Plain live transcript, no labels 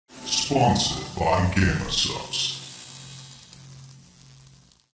Sponsored by Gamersubs.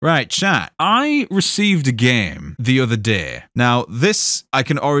 Right, chat. I received a game the other day. Now, this, I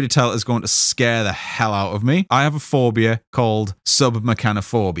can already tell, is going to scare the hell out of me. I have a phobia called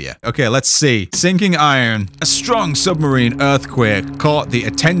submechanophobia. Okay, let's see. Sinking iron. A strong submarine earthquake caught the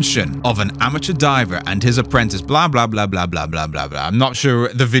attention of an amateur diver and his apprentice. Blah, blah, blah, blah, blah, blah, blah, blah. I'm not sure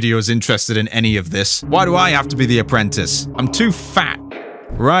the video is interested in any of this. Why do I have to be the apprentice? I'm too fat.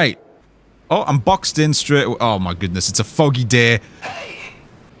 Right. Oh, I'm boxed in straight. Oh my goodness, it's a foggy day.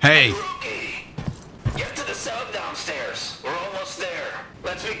 Hey! Rookie! Get to the sub downstairs. We're almost there.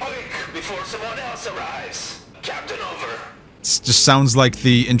 Let's be quick before someone else arrives. Captain over. This just sounds like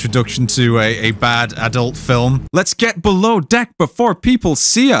the introduction to a bad adult film. Let's get below deck before people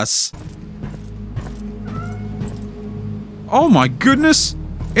see us. Oh my goodness!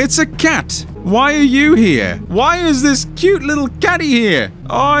 It's a cat! Why are you here? Why is this cute little catty here?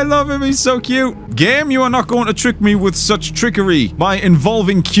 Oh, I love him, he's so cute. Game, you are not going to trick me with such trickery by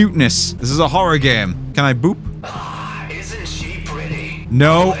involving cuteness. This is a horror game. Can I boop? Ah, isn't she pretty?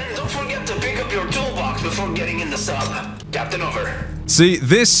 No. And don't forget to pick up your toolbox before getting in the sub. Captain over. See,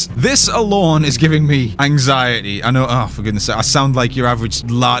 this alone is giving me anxiety. I know, oh, for goodness sake, I sound like your average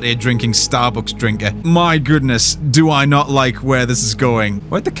latte drinking Starbucks drinker. My goodness, do I not like where this is going.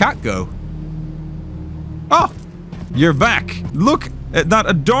 Where'd the cat go? Oh, you're back. Look at that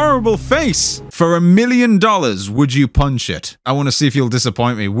adorable face. For $1 million, would you punch it? I want to see if you'll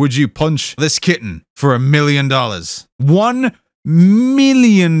disappoint me. Would you punch this kitten for $1 million? $1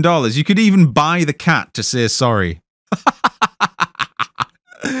 million. You could even buy the cat to say sorry.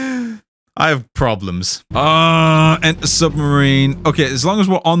 I have problems. Enter submarine. Okay, as long as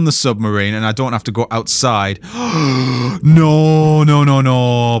we're on the submarine and I don't have to go outside. No, no, no,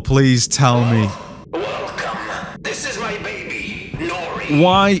 no. Please tell me. Welcome. This is my baby,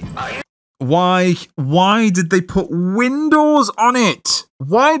 Nori. Why did they put windows on it?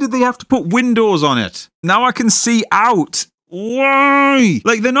 Why did they have to put windows on it? Now I can see out. Why?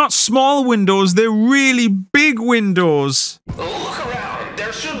 Like, they're not small windows, they're really big windows. Look around.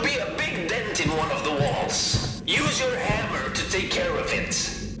 There should be a big dent in one of the walls. Use your hammer to take care of it.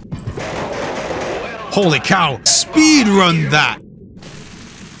 Well, Holy cow. Speed run that.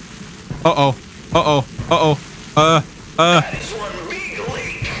 Uh-oh. Uh-oh. Uh-oh. that is one big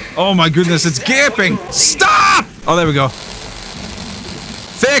leak. Oh my goodness, it's gaping. Stop! Oh, there we go.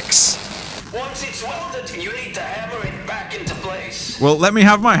 Fix! Once it's welded, you need to hammer it back into place. Well, let me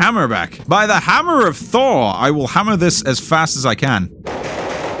have my hammer back. By the hammer of Thor, I will hammer this as fast as I can.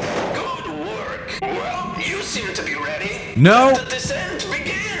 Good work. Well, you seem to be ready. No. Let the descent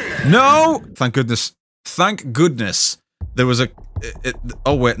begin. No! Thank goodness. Thank goodness. There was a...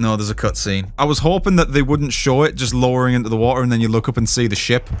 oh wait, no, there's a cutscene. I was hoping that they wouldn't show it just lowering into the water and then you look up and see the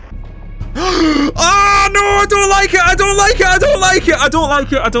ship. Oh no, I don't like it! I don't like it! I don't like it! I don't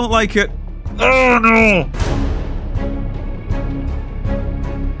like it! I don't like it! Oh no!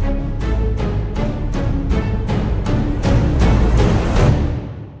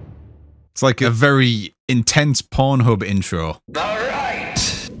 It's like a very intense Pornhub intro.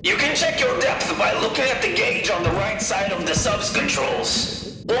 Alright. You can check your depth by looking at the gauge on the right side of the subs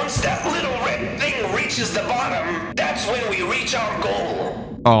controls. Once that little red thing reaches the bottom, that's when we reach our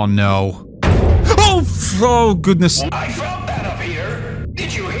goal. Oh no. Oh goodness. I felt that up here.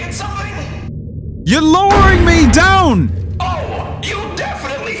 Did you hit something? You're lowering me down! Oh, you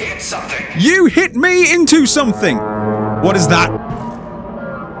definitely hit something. You hit me into something! What is that?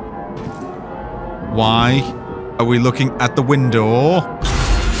 Why are we looking at the window?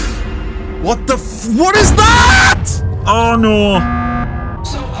 What the what is that? Oh no.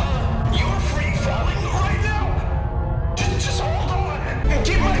 So, you're free falling right now? Just hold on and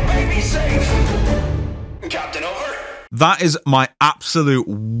keep my baby safe. Captain over? That is my absolute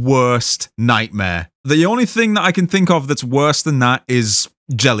worst nightmare. The only thing that I can think of that's worse than that is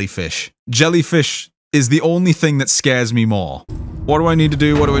jellyfish. Jellyfish is the only thing that scares me more. What do I need to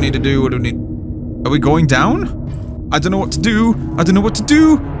do? What do I need to do? What do I need? Are we going down? I don't know what to do. I don't know what to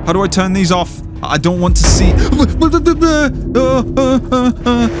do. How do I turn these off? I don't want to see.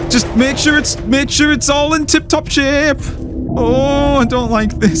 Just make sure it's all in tip-top shape. Oh, I don't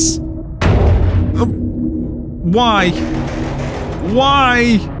like this. Why?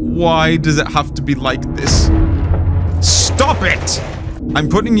 Why? Why does it have to be like this? Stop it! I'm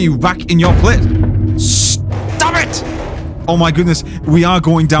putting you back in your place. Stop it! Oh my goodness, we are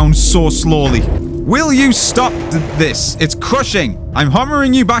going down so slowly. Will you stop this? It's crushing. I'm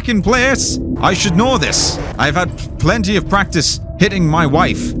hammering you back in place. I should know this. I've had plenty of practice hitting my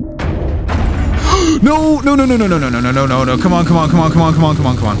wife. No, no, no, no, no, no, no, no, no, no, no, no. Come on, come on, come on, come on, come on, come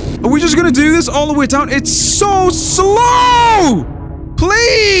on, come on. Are we just gonna do this all the way down? It's so slow!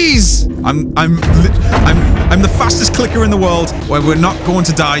 Please! I'm the fastest clicker in the world where we're not going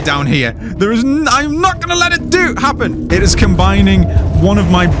to die down here. I'm not gonna let it happen. It is combining one of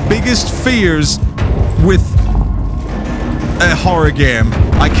my biggest fears with a horror game.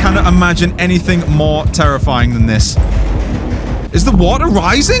 I cannot imagine anything more terrifying than this. Is the water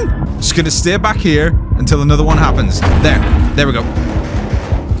rising? Just gonna stay back here until another one happens. There we go.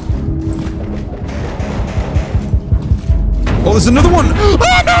 Oh, there's another one. Oh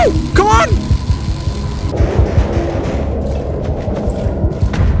no! Come on!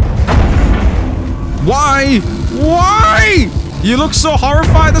 Why? Why? You look so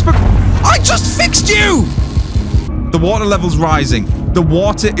horrified. I just fixed you! The water level's rising. The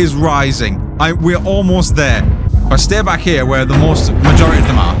water is rising. We're almost there. If I stay back here, where the majority of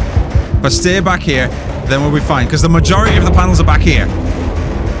them are. If I stay back here, then we'll be fine. Because the majority of the panels are back here.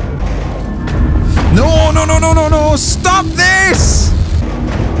 No, no, no, no, no, no! Stop this!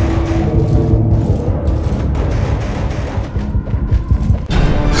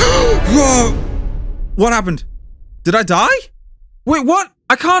 Whoa! What happened? Did I die? Wait, what?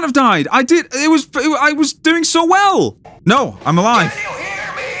 I can't have died. I did. I was doing so well. No, I'm alive. Can you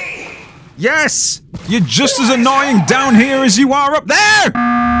hear me? Yes! You're just as annoying down here as you are up there!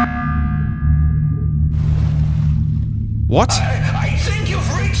 What? I think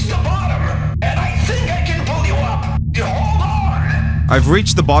you've reached the bottom, and I think I can pull you up. You hold on. I've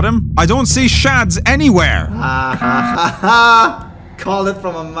reached the bottom? I don't see shads anywhere. Ha ha ha ha! Called it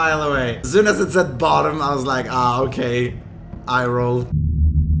from a mile away. As soon as it said bottom, I was like, ah, okay. I rolled.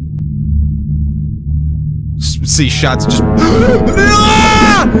 See shads just... No!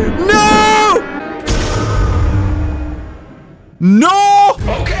 No!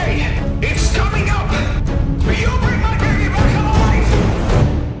 Okay, it's coming up. You bring my baby back alive.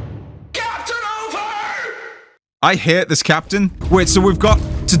 Captain over! I hate this captain. Wait, so we've got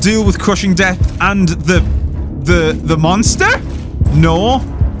to deal with crushing death and the monster? No,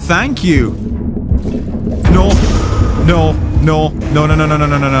 thank you. No, no, no, no, no, no, no, no,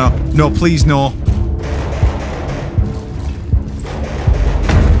 no, no, no, no, please, no.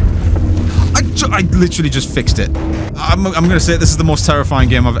 I literally just fixed it. I'm gonna say this is the most terrifying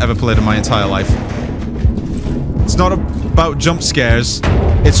game I've ever played in my entire life. It's not about jump scares.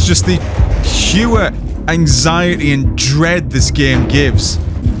 It's just the pure anxiety and dread this game gives.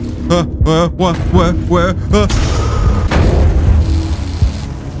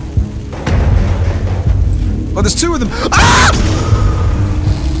 Oh, there's two of them. Ah!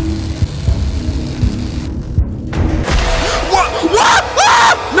 What? What?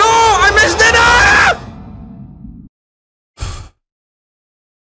 Ah! No, I missed it. Ah!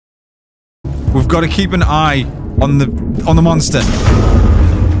 We've got to keep an eye on the monster.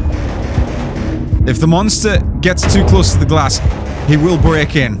 If the monster gets too close to the glass, he will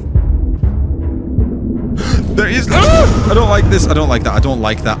break in. There he is. Ah! I don't like this. I don't like that. I don't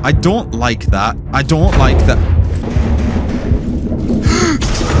like that. I don't like that. I don't like that.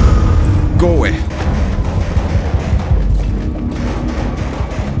 Go away.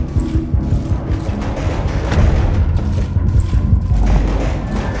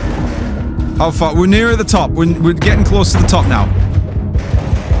 How far? We're near the top. We're getting close to the top now.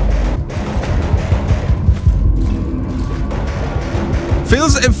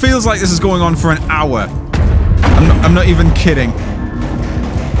 It feels like this is going on for an hour. I'm not even kidding.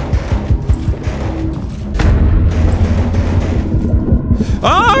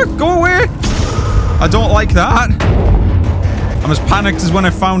 Ah, go away! I don't like that. I'm as panicked as when I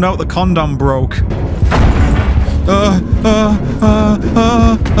found out the condom broke. Go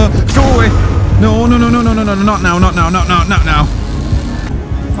away! No, no, no, no, no, no, no, not now, not now, not now, not now.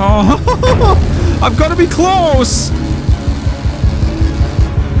 Oh, I've got to be close.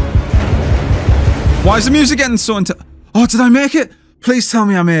 Why is the music getting so into... Oh, did I make it? Please tell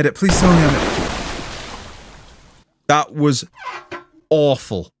me I made it. Please tell me I made it. That was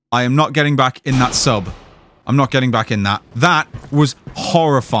awful. I am not getting back in that sub. I'm not getting back in that. That was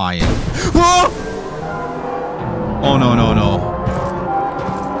horrifying. Oh, oh no, no, no.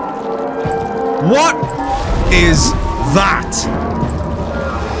 What is that?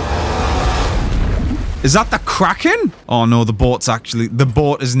 Is that the Kraken? Oh no, the boat's actually... The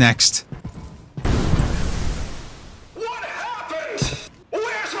boat is next.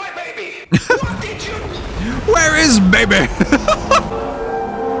 What did you... Where is baby?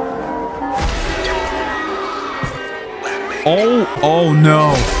 Oh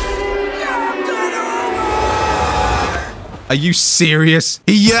no. Are you serious?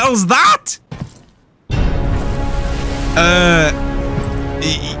 He yells that?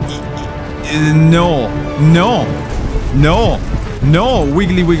 No. No. No. No.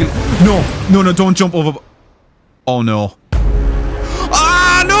 Wiggly, wiggly. No. No, no, don't jump over. Oh, no.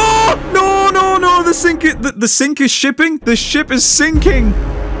 Ah, no! No, no, no. The sink is shipping. The ship is sinking.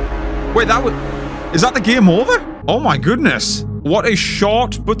 Wait, that was... Is that the game over? Oh, my goodness. What a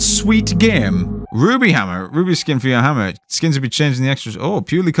short but sweet game. Ruby hammer. Ruby skin for your hammer. Skins will be changed in the extras. Oh,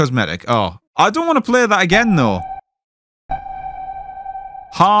 purely cosmetic. Oh. I don't want to play that again, though.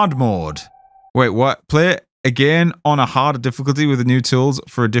 Hard mode. Wait, what? Play it again on a harder difficulty with the new tools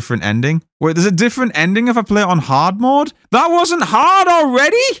for a different ending? Wait, there's a different ending if I play it on hard mode? That wasn't hard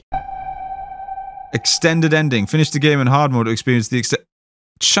already? Extended ending. Finish the game in hard mode to experience the extent.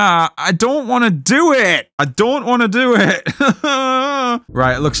 Chat, I don't want to do it. I don't want to do it.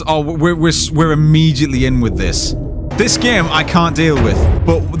 Right, it looks... Oh, we're immediately in with this. This game I can't deal with,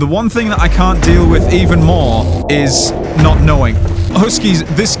 but the one thing that I can't deal with even more is not knowing. Huskies,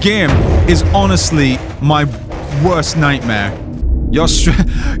 this game is honestly my worst nightmare. You're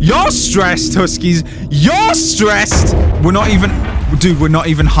stressed, Huskies. You're stressed. We're not even... Dude, we're not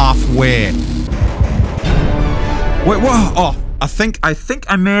even halfway. Wait, what? Oh. I think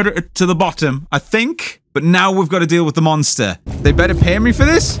I made it to the bottom. I think. But now we've got to deal with the monster. They better pay me for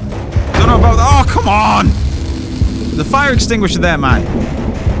this? Don't know about that. Oh, come on! The fire extinguisher there, man.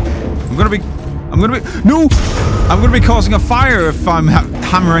 I'm gonna be... No! I'm gonna be causing a fire if I'm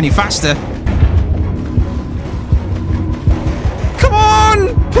hammer any faster. Come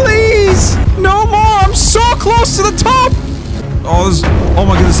on! Please! No more! I'm so close to the top! Oh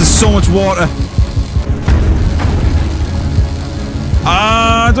my goodness, there's so much water.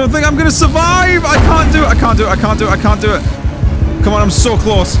 I don't think I'm gonna survive! I can't do it! I can't do it! I can't do it! I can't do it! Come on, I'm so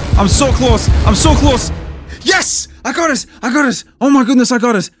close! I'm so close! I'm so close! Yes! I got it! I got it! Oh my goodness, I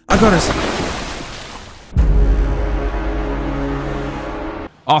got it! I got it!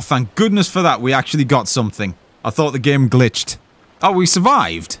 Oh, thank goodness for that. We actually got something. I thought the game glitched. Oh, we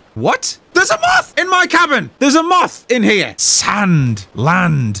survived. What? There's a moth in my cabin! There's a moth in here! Sand,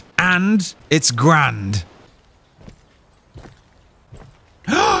 land, and it's grand.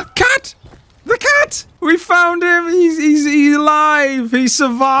 Cat! The cat! We found him! He's alive! He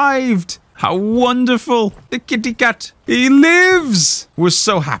survived! How wonderful! The kitty cat! He lives! We're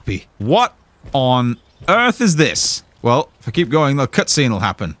so happy. What on earth is this? Well, if I keep going, the cutscene will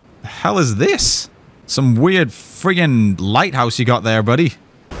happen. The hell is this? Some weird friggin' lighthouse you got there, buddy.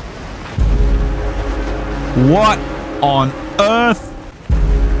 What on earth?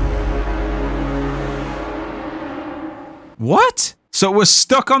 What? So we're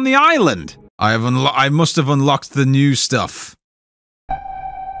stuck on the island. I must have unlocked the new stuff.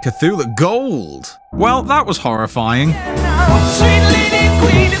 Cthulhu Gold. Well, that was horrifying. Sweet lady,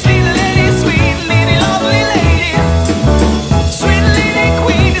 queen, sweet lady, lovely lady.